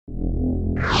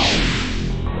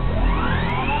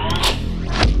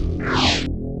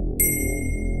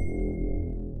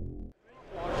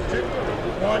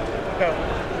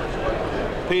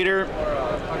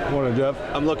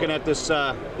Jeff. I'm looking at this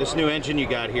this new engine you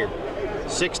got here.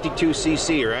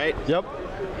 62cc, right? Yep.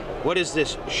 What is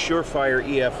this Surefire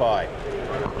EFI?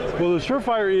 Well, the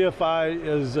Surefire EFI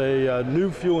is a new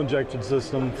fuel injection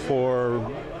system for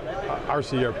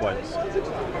RC airplanes.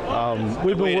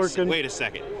 We've been working... Wait a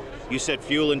second. You said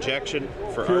fuel injection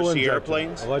for RC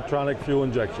airplanes? Electronic fuel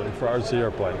injection for RC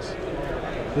airplanes.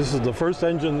 This is the first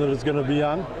engine that it's going to be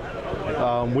on.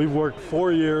 We've worked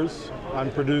 4 years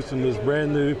on producing this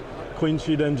brand new clean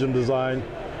sheet engine design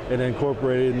and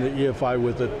incorporating the EFI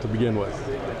with it to begin with.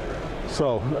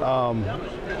 So,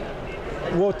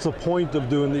 what's the point of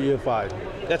doing the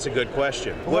EFI? That's a good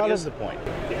question. What is the point?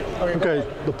 Okay,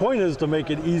 the point is to make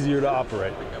it easier to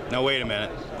operate. Now wait a minute.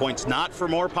 Point's not for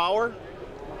more power?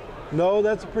 No,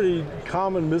 that's a pretty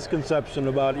common misconception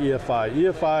about EFI.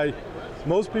 EFI,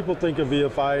 most people think of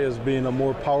EFI as being a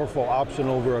more powerful option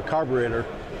over a carburetor,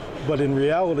 but in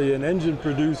reality, an engine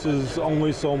produces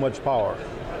only so much power.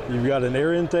 You've got an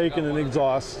air intake and an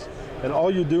exhaust, and all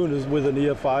you're doing is with an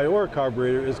EFI or a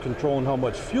carburetor is controlling how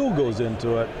much fuel goes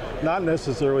into it, not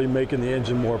necessarily making the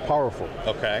engine more powerful.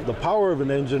 Okay. The power of an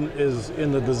engine is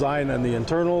in the design and the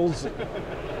internals,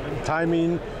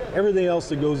 timing, everything else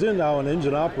that goes in how an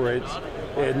engine operates,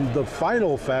 and the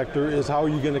final factor is how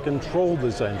you're going to control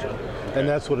this engine. And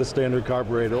that's what a standard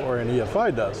carburetor or an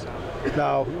EFI does.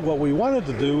 Now, what we wanted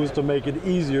to do was to make it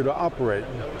easier to operate,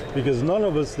 because none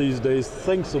of us these days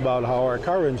thinks about how our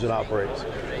car engine operates.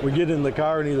 We get in the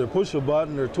car and either push a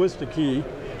button or twist a key,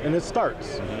 and it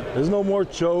starts. There's no more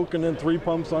choke and then 3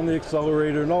 pumps on the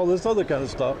accelerator and all this other kind of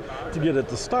stuff to get it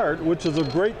to start, which is a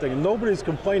great thing. Nobody's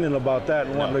complaining about that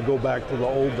and wanting to go back to the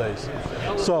old days.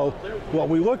 So what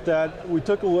we looked at, we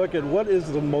took a look at what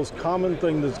is the most common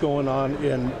thing that's going on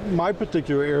in my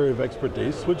particular area of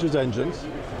expertise, which is engines,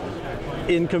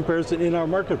 in comparison in our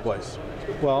marketplace.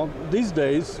 Well, these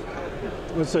days,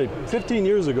 let's say 15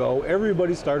 years ago,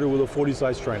 everybody started with a 40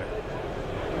 size trainer.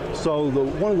 So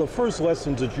one of the first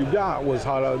lessons that you got was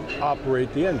how to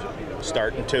operate the engine.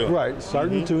 Start and tune. Right,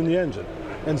 start and tune the engine.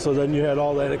 And so then you had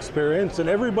all that experience, and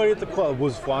everybody at the club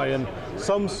was flying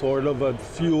some sort of a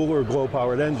fuel or glow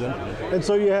powered engine. And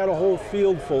so you had a whole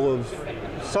field full of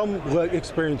some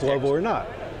experience level or not.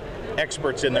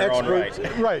 Experts in their own right.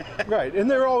 Right. And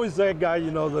they're always that guy,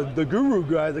 you know, the guru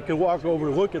guy that could walk over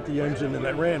and look at the engine and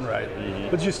it ran right.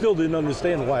 But you still didn't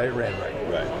understand why it ran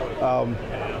right.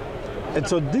 And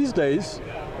so these days,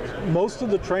 most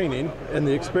of the training and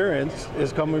the experience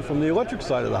is coming from the electric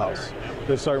side of the house.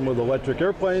 They're starting with electric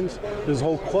airplanes. There's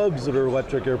whole clubs that are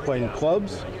electric airplane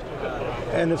clubs.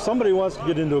 And if somebody wants to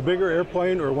get into a bigger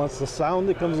airplane or wants the sound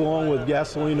that comes along with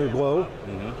gasoline or glow,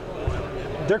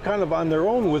 they're kind of on their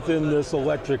own within this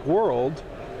electric world,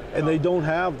 and they don't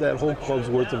have that whole club's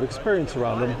worth of experience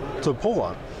around them to pull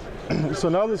on. So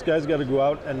now this guy's got to go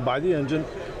out and buy the engine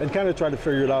and kind of try to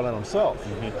figure it out on himself.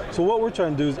 So what we're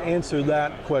trying to do is answer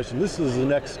that question. This is the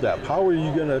next step. How are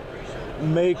you going to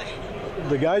make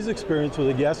the guy's experience with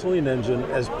a gasoline engine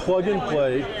as plug and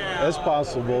play as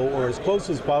possible, or as close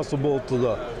as possible to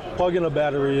the plugging a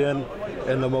battery in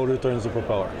and the motor turns the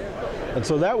propeller? And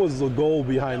so that was the goal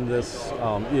behind this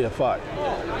EFI.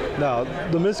 Now,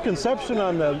 the misconception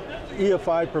on the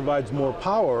EFI provides more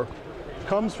power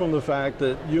comes from the fact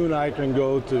that you and I can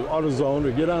go to AutoZone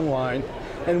or get online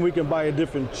and we can buy a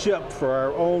different chip for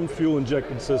our own fuel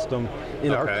injected system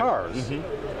in our cars.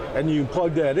 And you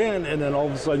plug that in and then all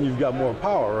of a sudden you've got more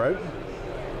power, right?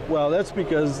 Well, that's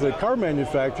because the car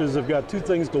manufacturers have got 2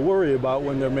 things to worry about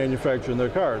when they're manufacturing their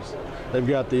cars. They've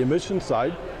got the emission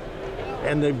side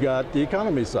and they've got the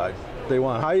economy side. They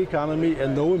want high economy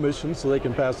and no emissions so they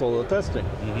can pass all the testing.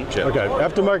 Okay,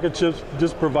 aftermarket chips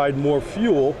just provide more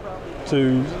fuel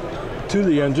to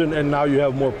the engine, and now you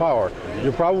have more power.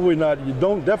 You're probably not,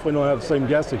 definitely don't have the same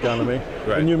gas economy,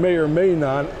 and you may or may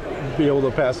not be able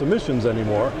to pass emissions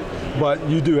anymore, but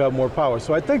you do have more power.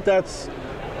 So I think that's,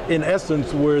 in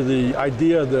essence, where the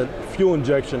idea that fuel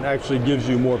injection actually gives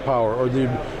you more power, or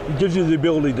gives you the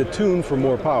ability to tune for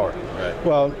more power.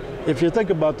 Well, if you think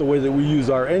about the way that we use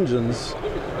our engines,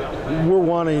 we're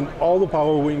wanting all the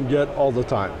power we can get all the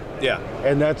time.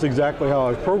 And that's exactly how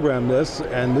I've programmed this,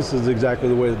 and this is exactly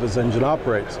the way that this engine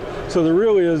operates. So there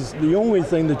really is, the only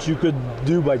thing that you could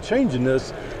do by changing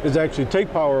this is actually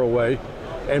take power away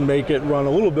and make it run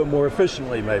a little bit more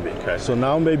efficiently maybe. So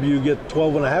now maybe you get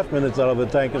 12.5 minutes out of a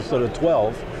tank instead of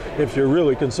 12, if you're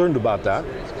really concerned about that.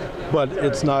 But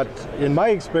it's not, in my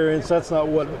experience, that's not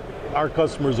what our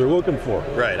customers are looking for.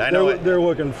 I know they're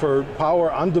looking for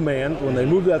power on demand. When they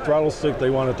move that throttle stick,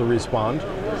 they want it to respond.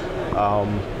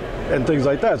 And things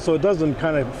like that. So it doesn't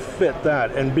kind of fit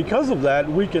that. And because of that,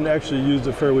 we can actually use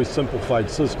a fairly simplified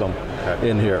system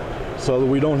in here. so that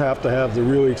we don't have to have the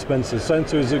really expensive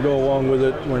sensors that go along with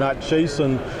it. We're not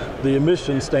chasing the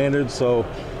emission standards, so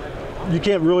you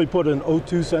can't really put an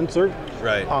O2 sensor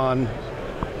on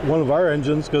one of our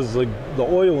engines because the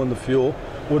oil in the fuel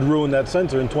would ruin that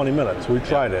sensor in 20 minutes. We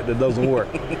tried it, it doesn't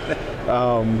work.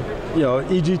 You know,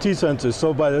 EGT sensors,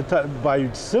 so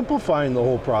by simplifying the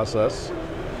whole process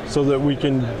so that we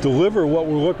can deliver what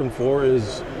we're looking for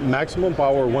is maximum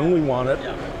power when we want it,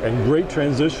 and great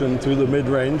transition through the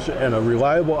mid-range, and a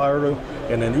reliable auto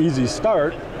and an easy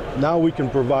start, now we can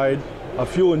provide a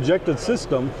fuel-injected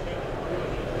system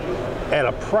at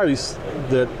a price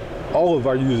that all of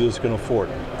our users can afford.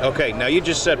 Okay, now you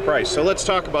just said price, so let's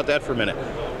talk about that for a minute.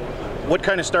 What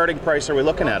kind of starting price are we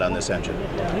looking at on this engine?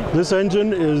 This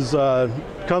engine is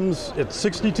comes at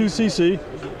 62 cc.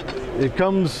 It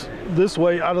comes this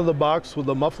way out of the box with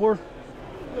a muffler,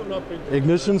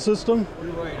 ignition system,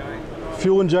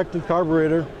 fuel-injected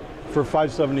carburetor for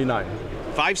 $579.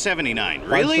 $579,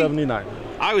 really? $579.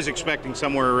 I was expecting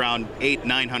somewhere around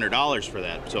 $800–900 for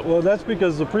that. So. Well, that's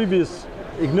because the previous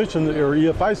ignition or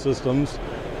EFI systems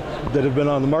that have been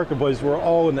on the marketplace were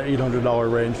all in the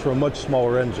 $800 range for a much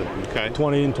smaller engine. Okay.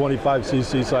 20 and 25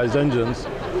 cc size engines,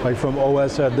 like from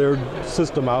OS had their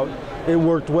system out. It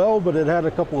worked well, but it had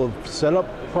a couple of setup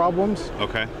problems.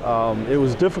 Okay. It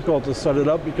was difficult to set it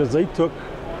up because they took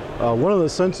one of the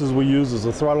sensors we use is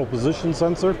a throttle position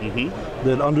sensor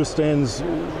that understands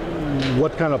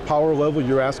what kind of power level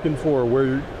you're asking for or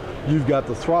where you've got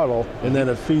the throttle, and then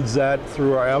it feeds that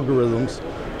through our algorithms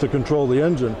to control the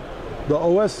engine. The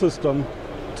OS system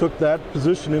took that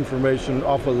position information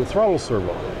off of the throttle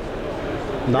servo,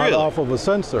 not off of a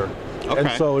sensor. Okay.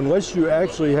 And so unless you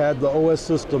actually had the OS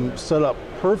system set up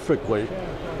perfectly,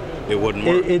 it wouldn't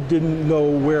work. It didn't know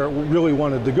where it really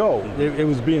wanted to go. It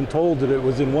was being told that it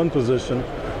was in one position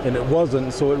and it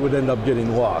wasn't, so it would end up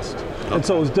getting lost. Okay. And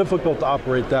so it was difficult to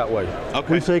operate that way.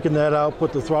 Okay. We've taken that out,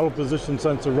 put the throttle position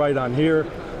sensor right on here,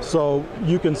 so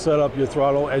you can set up your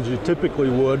throttle as you typically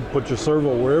would, put your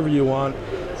servo wherever you want,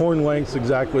 horn length's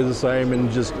exactly the same,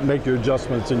 and just make your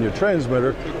adjustments in your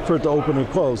transmitter for it to open and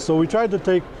close. So we tried to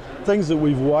take things that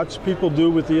we've watched people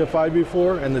do with EFI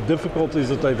before and the difficulties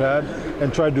that they've had,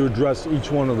 and tried to address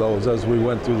each one of those as we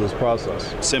went through this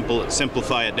process.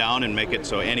 Simplify it down and make it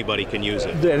so anybody can use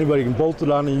it. Anybody can bolt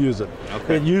it on and use it.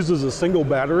 Okay. It uses a single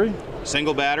battery.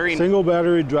 Single battery? Single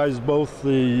battery drives both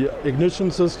the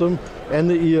ignition system and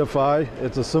the EFI.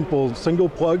 It's a simple single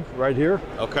plug right here.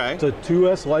 Okay. It's a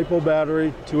 2S LiPo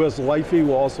battery. 2S Lifey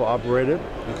will also operate it.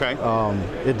 Okay.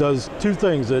 It does two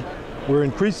things. We're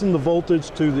increasing the voltage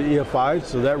to the EFI,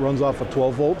 so that runs off of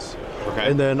 12 volts.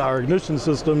 Okay. And then our ignition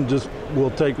system just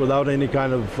will take, without any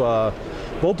kind of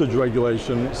voltage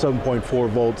regulation, 7.4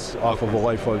 volts off of a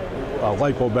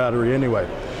LiPo battery anyway.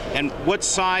 And what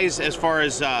size, as far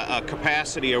as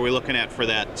capacity, are we looking at for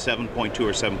that 7.2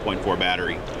 or 7.4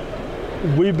 battery?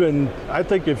 I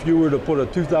think if you were to put a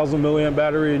 2,000 milliamp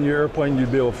battery in your airplane,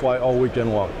 you'd be able to fly all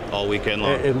weekend long. All weekend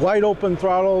long. At wide open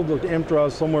throttle, the amp draw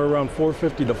is somewhere around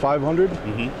 450 to 500.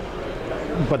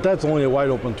 But that's only a wide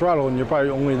open throttle, and you're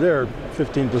probably only there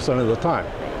 15% of the time.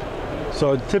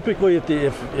 So typically,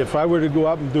 if I were to go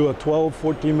out and do a 12,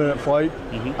 14-minute flight,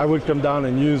 I would come down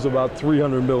and use about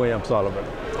 300 milliamps out of it.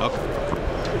 Okay.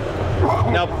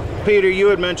 Now, Peter, you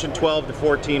had mentioned 12 to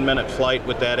 14-minute flight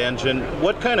with that engine.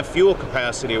 What kind of fuel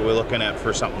capacity are we looking at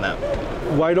for something that?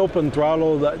 Wide open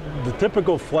throttle, the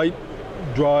typical flight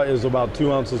draw is about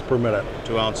 2 ounces per minute.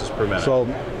 2 ounces per minute. So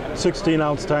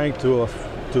 16-ounce tank to a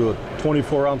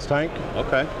 24-ounce tank.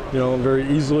 Okay. You know, very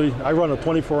easily. I run a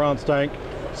 24-ounce tank,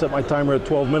 set my timer at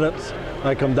 12 minutes.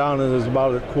 I come down and there's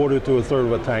about a quarter to a third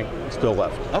of a tank still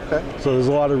left. Okay. So there's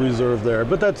a lot of reserve there,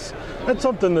 but that's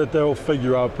something that they'll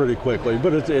figure out pretty quickly.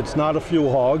 But it's not a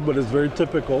fuel hog, but it's very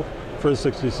typical for a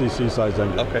 60cc size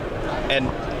engine. Okay.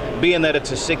 And being that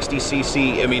it's a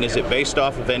 60cc, I mean, is it based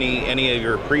off of any of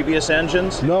your previous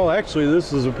engines? No, actually,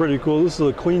 this is this is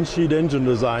a clean sheet engine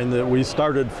design that we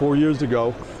started 4 years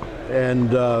ago. And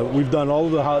we've done all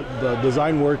of the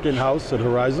design work in-house at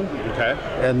Horizon. Okay.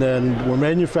 And then we're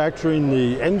manufacturing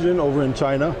the engine over in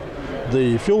China.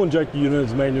 The fuel injector unit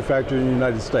is manufactured in the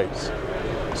United States.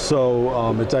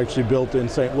 So it's actually built in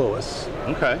St. Louis.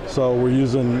 Okay. So we're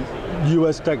using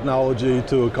U.S. technology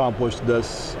to accomplish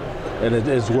this, and it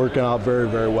is working out very,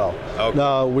 very well. Okay.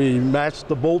 Now, we matched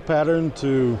the bolt pattern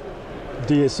to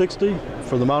DA60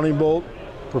 for the mounting bolt,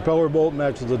 propeller bolt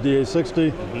matches the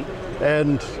DA60,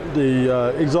 and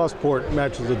the exhaust port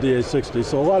matches the DA60.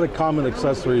 So a lot of common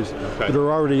accessories that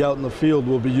are already out in the field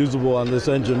will be usable on this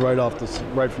engine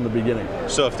right from the beginning.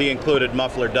 So if the included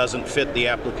muffler doesn't fit the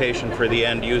application for the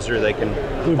end user, they can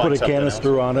put a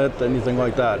canister on it, anything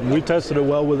like that. And we tested it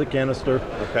well with a canister.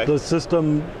 The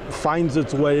system finds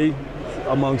its way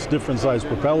amongst different size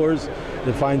propellers.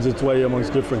 It finds its way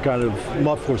amongst different kind of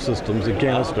muffler systems and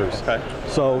canisters.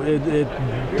 So it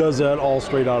does that all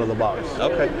straight out of the box.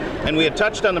 And we had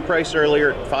touched on the price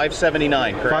earlier,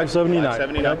 $579, correct?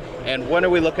 $579. And when are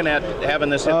we looking at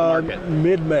having this hit the market?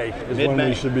 Mid-May is when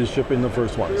we should be shipping the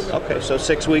first ones. Okay, so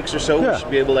 6 weeks or so, we should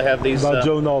be able to have these about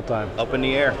Joe Null time up in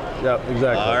the air. Yeah,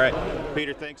 exactly. All right.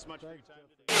 Peter, thanks so much for your time.